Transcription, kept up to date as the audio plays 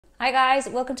Hi guys,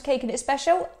 welcome to Cake and It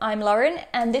Special. I'm Lauren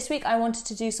and this week I wanted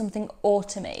to do something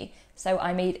autumny, so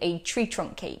I made a tree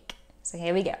trunk cake. So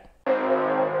here we go.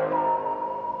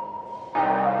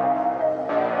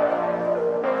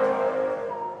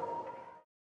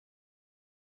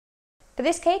 For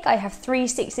this cake I have three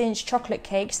 6-inch chocolate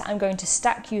cakes that I'm going to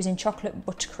stack using chocolate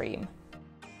buttercream.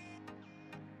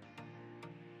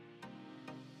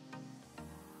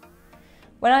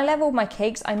 When I leveled my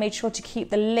cakes, I made sure to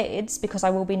keep the lids because I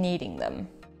will be needing them.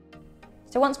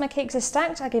 So once my cakes are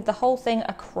stacked, I give the whole thing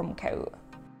a crumb coat.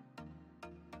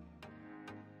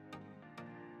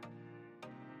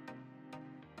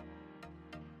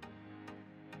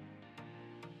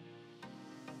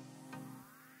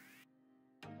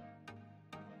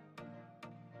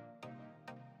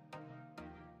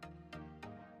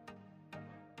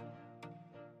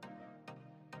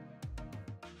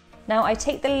 Now I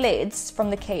take the lids from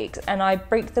the cakes and I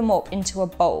break them up into a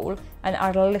bowl and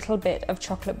add a little bit of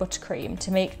chocolate buttercream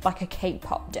to make like a cake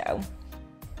pop dough,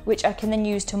 which I can then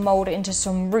use to mould it into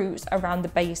some roots around the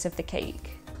base of the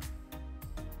cake.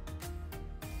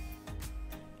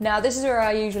 Now this is where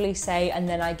I usually say and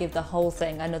then I give the whole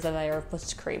thing another layer of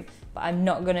buttercream, but I'm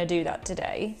not going to do that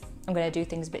today. I'm going to do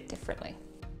things a bit differently.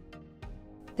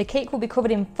 The cake will be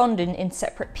covered in fondant in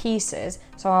separate pieces,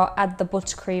 so I'll add the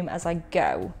buttercream as I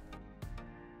go.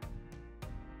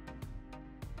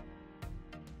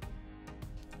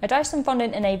 I dye some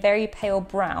fondant in a very pale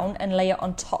brown and lay it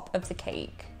on top of the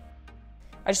cake.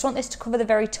 I just want this to cover the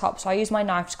very top, so I use my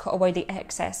knife to cut away the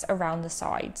excess around the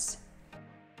sides.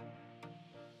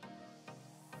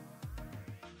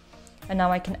 And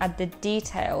now I can add the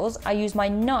details. I use my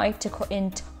knife to cut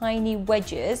in tiny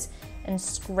wedges and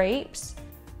scrapes.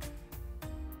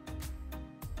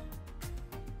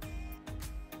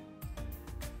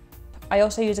 I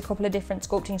also use a couple of different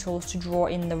sculpting tools to draw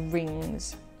in the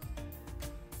rings.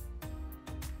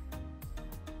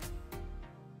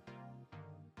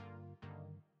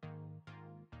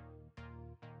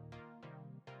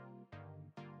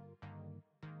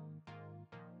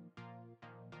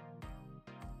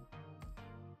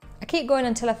 I keep going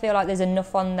until I feel like there's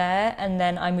enough on there and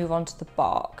then I move on to the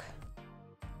bark.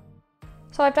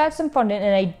 So I've dyed some fondant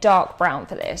in a dark brown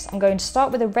for this. I'm going to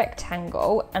start with a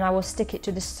rectangle and I will stick it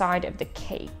to the side of the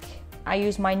cake. I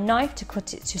use my knife to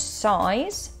cut it to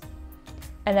size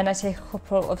and then I take a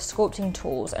couple of sculpting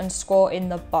tools and score in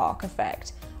the bark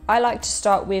effect. I like to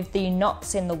start with the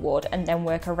knots in the wood and then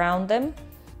work around them.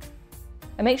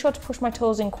 I make sure to push my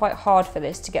tools in quite hard for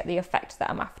this to get the effect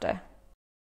that I'm after.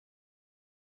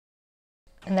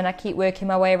 And then I keep working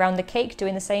my way around the cake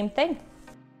doing the same thing.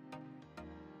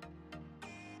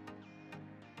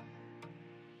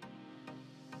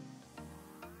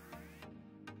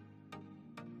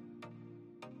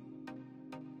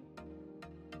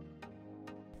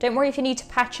 Don't worry if you need to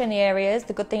patch any areas.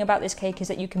 The good thing about this cake is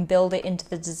that you can build it into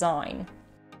the design.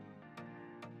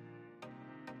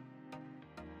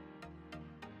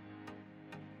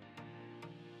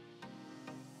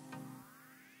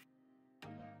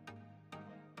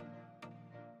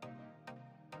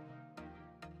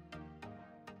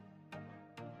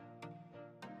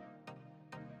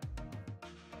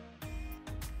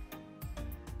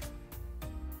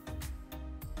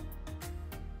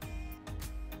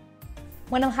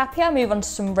 When I'm happy, I move on to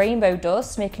some rainbow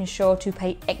dust, making sure to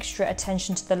pay extra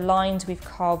attention to the lines we've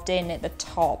carved in at the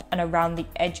top and around the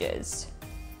edges.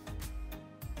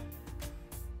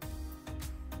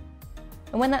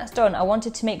 And when that's done, I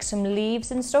wanted to make some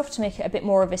leaves and stuff to make it a bit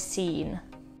more of a scene.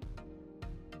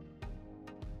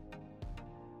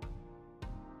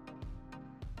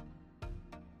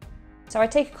 So I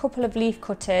take a couple of leaf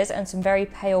cutters and some very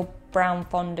pale brown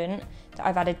fondant that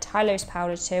I've added Tylose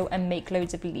powder to and make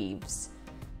loads of leaves.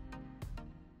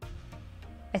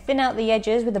 I thin out the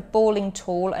edges with a balling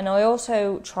tool and I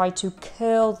also try to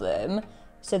curl them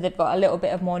so they've got a little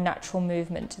bit of more natural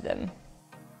movement to them.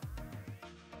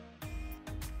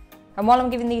 And while I'm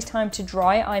giving these time to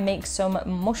dry, I make some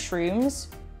mushrooms.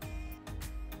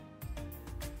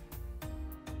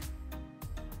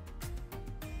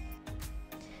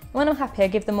 When I'm happy, I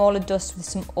give them all a dust with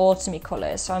some autumny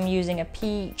colours. So I'm using a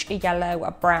peach, a yellow,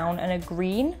 a brown and a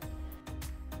green.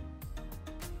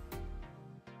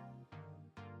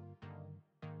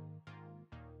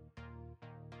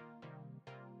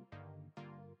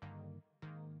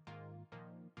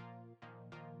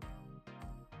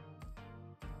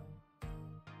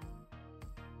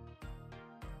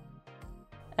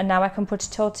 And now I can put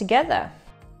it all together.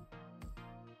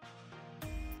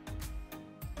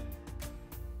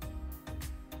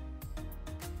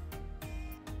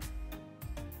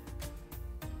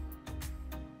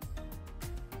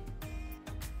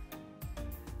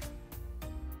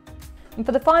 And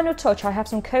for the final touch, I have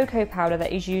some cocoa powder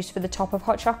that is used for the top of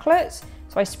hot chocolates,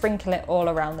 so I sprinkle it all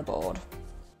around the board.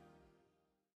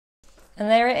 And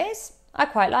there it is. I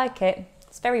quite like it.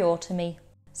 It's very autumny.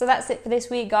 So that's it for this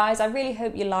week, guys. I really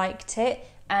hope you liked it.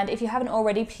 And if you haven't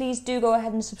already, please do go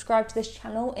ahead and subscribe to this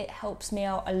channel. It helps me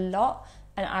out a lot.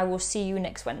 And I will see you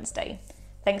next Wednesday.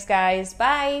 Thanks, guys.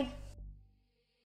 Bye.